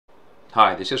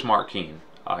Hi, this is Mark Keene.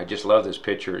 I just love this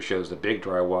picture. It shows the big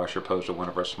dry washer opposed to one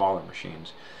of our smaller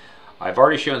machines. I've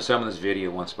already shown some of this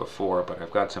video once before, but I've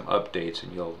got some updates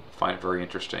and you'll find it very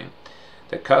interesting.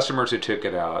 The customers who took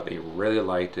it out, they really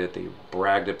liked it. They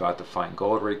bragged about the fine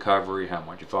gold recovery, how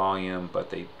much volume, but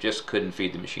they just couldn't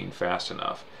feed the machine fast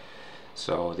enough.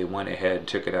 So they went ahead and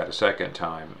took it out a second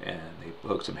time and they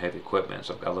hooked some heavy equipment,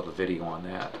 so I've got a little video on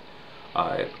that.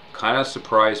 It kind of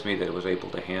surprised me that it was able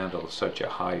to handle such a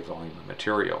high volume of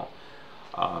material.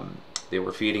 They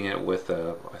were feeding it with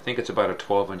I think it's about a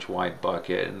 12-inch wide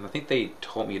bucket, and I think they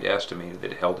told me it estimated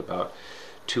that it held about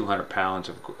 200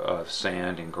 pounds of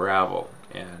sand and gravel,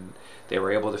 and they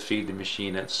were able to feed the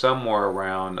machine at somewhere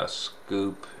around a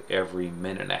scoop every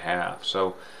minute and a half.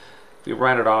 So if we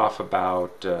ran it off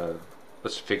about,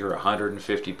 let's figure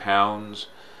 150 pounds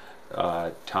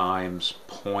times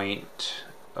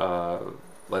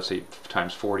let's say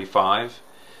times 45,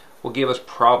 will give us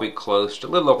probably close to a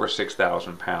little over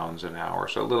 6,000 pounds an hour,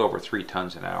 so a little over 3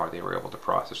 tons an hour they were able to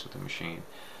process with the machine.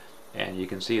 And you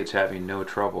can see it's having no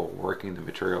trouble working the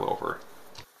material over.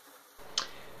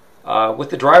 With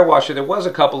the dry washer, there was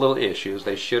a couple little issues.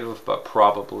 They should have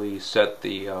probably set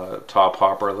the top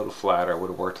hopper a little flatter. It would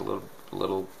have worked a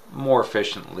little more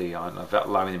efficiently on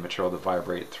allowing the material to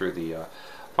vibrate through the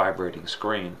vibrating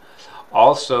screen.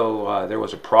 Also, there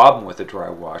was a problem with the dry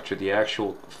washer. The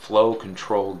actual flow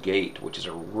control gate, which is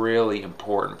a really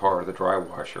important part of the dry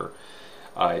washer,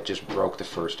 it just broke the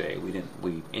first day.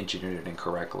 We engineered it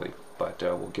incorrectly, but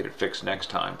we'll get it fixed next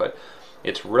time. But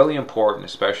it's really important,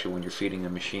 especially when you're feeding a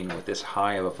machine with this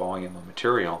high of a volume of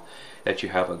material, that you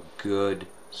have a good,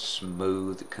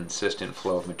 smooth, consistent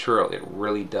flow of material. It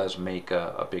really does make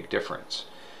a big difference.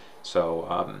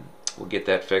 So we'll get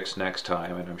that fixed next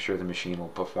time, and I'm sure the machine will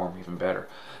perform even better.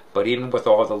 But even with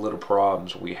all the little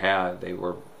problems we had,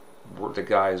 the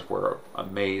guys were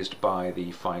amazed by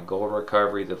the fine gold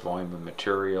recovery, the volume of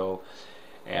material,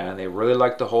 and they really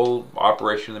liked the whole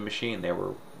operation of the machine. They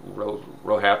were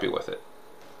real happy with it.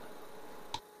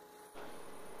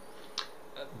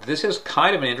 This is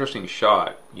kind of an interesting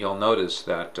shot. You'll notice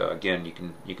that again,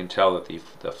 you can tell that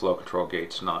the flow control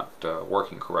gate's not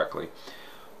working correctly.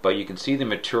 But you can see the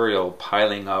material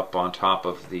piling up on top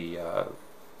of the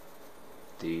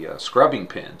scrubbing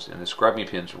pins, and the scrubbing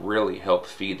pins really help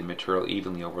feed the material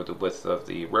evenly over the width of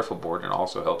the riffle board, and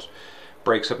also helps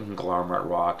breaks up conglomerate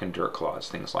rock and dirt clods,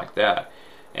 things like that.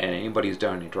 And anybody who's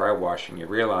done any dry washing, you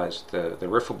realize the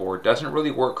riffle board doesn't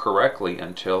really work correctly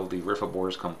until the riffle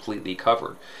board is completely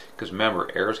covered. Because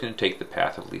remember, air is going to take the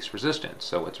path of least resistance,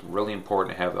 so it's really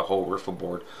important to have the whole riffle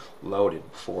board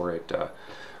loaded before it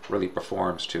really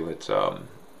performs to its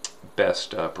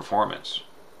best performance.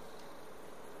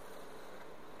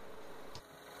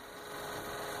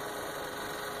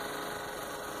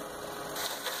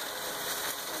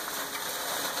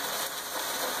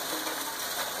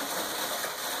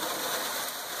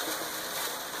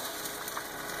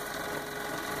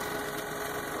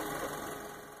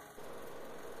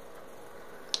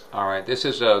 Alright, this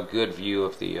is a good view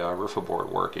of the riffle board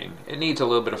working. It needs a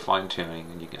little bit of fine-tuning,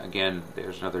 and again,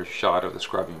 there's another shot of the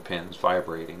scrubbing pins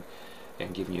vibrating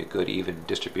and giving you a good even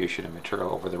distribution of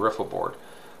material over the riffle board.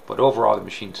 But overall, the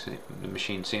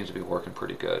machine seems to be working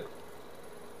pretty good.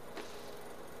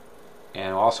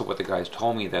 And also what the guys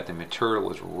told me, that the material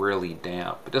was really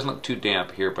damp. It doesn't look too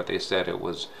damp here, but they said it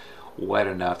was wet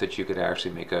enough that you could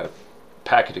actually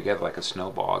pack it together like a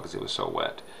snowball because it was so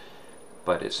wet.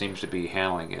 But it seems to be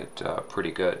handling it pretty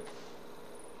good.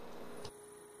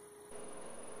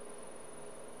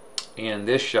 In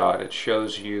this shot, it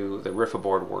shows you the riffle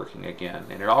board working again,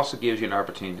 and it also gives you an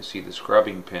opportunity to see the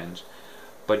scrubbing pins,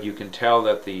 but you can tell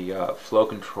that the flow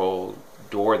control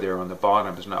door there on the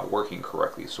bottom is not working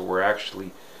correctly, so we're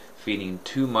actually feeding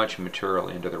too much material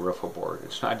into the riffle board.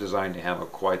 It's not designed to have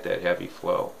quite that heavy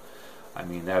flow. I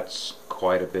mean, that's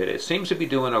quite a bit. It seems to be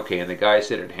doing okay, and the guy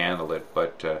said it handled it,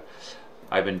 but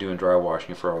I've been doing dry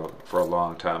washing for a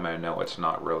long time, and I know it's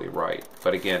not really right.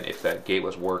 But again, if that gate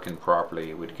was working properly,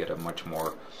 it would get a much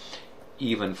more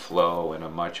even flow and a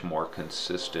much more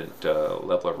consistent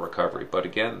level of recovery. But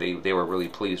again, they were really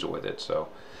pleased with it, so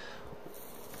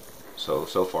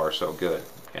far so good.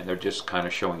 And they're just kind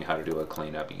of showing you how to do a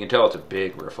cleanup. You can tell it's a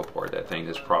big riffle board. That thing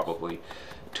is probably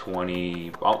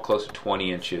close to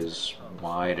 20 inches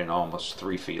wide and almost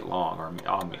 3 feet long, or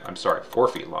I'm sorry, 4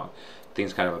 feet long. The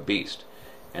thing's kind of a beast.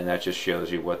 And that just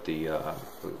shows you what the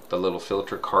little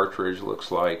filter cartridge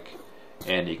looks like,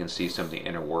 and you can see some of the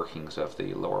inner workings of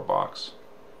the lower box.